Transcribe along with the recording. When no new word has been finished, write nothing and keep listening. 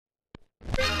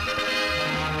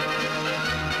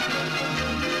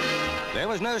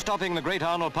was no stopping the great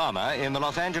Arnold Palmer in the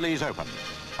Los Angeles Open.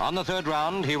 On the third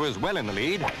round, he was well in the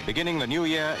lead, beginning the new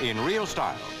year in real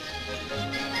style.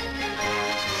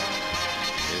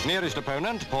 His nearest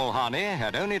opponent, Paul Harney,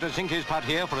 had only to sink his putt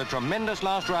here for a tremendous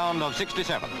last round of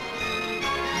 67.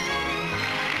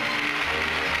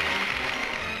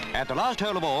 At the last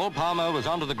hole of all, Palmer was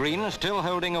onto the green, still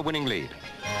holding a winning lead.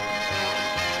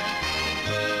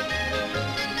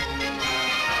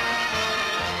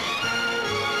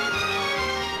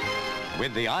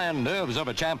 With the iron nerves of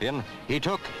a champion, he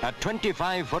took a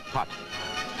 25-foot putt.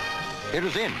 It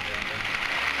was in.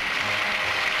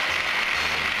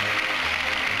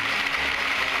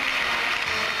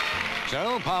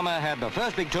 So Palmer had the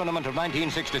first big tournament of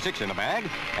 1966 in the bag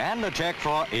and a cheque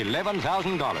for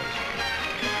 $11,000.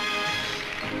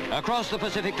 Across the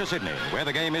Pacific to Sydney, where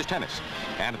the game is tennis.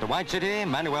 And at the White City,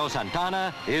 Manuel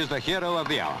Santana is the hero of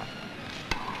the hour.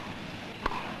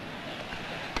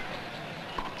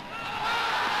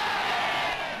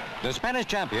 The Spanish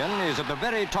champion is at the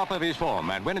very top of his form,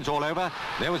 and when it's all over,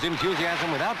 there was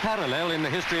enthusiasm without parallel in the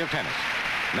history of tennis.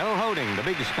 No holding the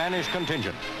big Spanish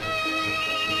contingent.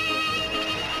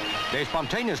 They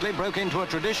spontaneously broke into a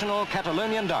traditional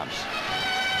Catalonian dance.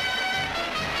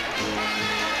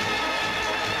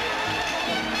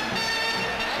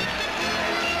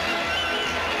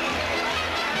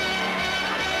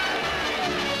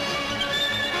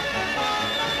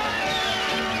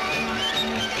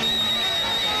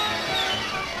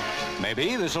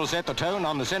 Maybe this will set the tone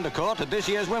on the centre court at this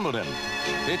year's Wimbledon.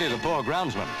 It is a poor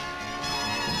groundsman.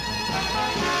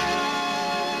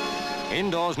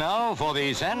 Indoors now for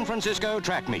the San Francisco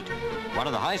track meet. One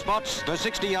of the high spots, the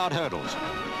 60-yard hurdles.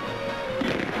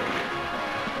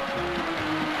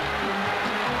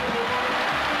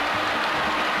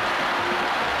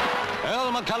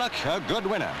 Earl McCulloch, a good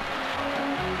winner.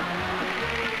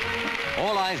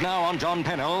 All eyes now on John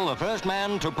Pennell, the first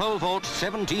man to pole vault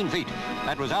 17 feet.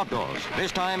 That was outdoors.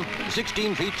 This time,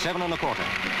 16 feet, 7 1/4.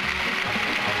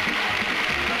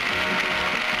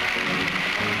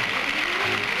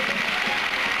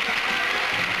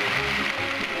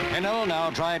 Pennell now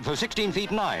tried for 16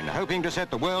 feet 9, hoping to set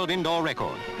the world indoor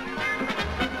record.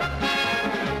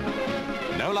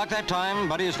 No luck that time,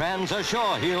 but his fans are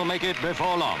sure he'll make it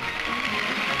before long.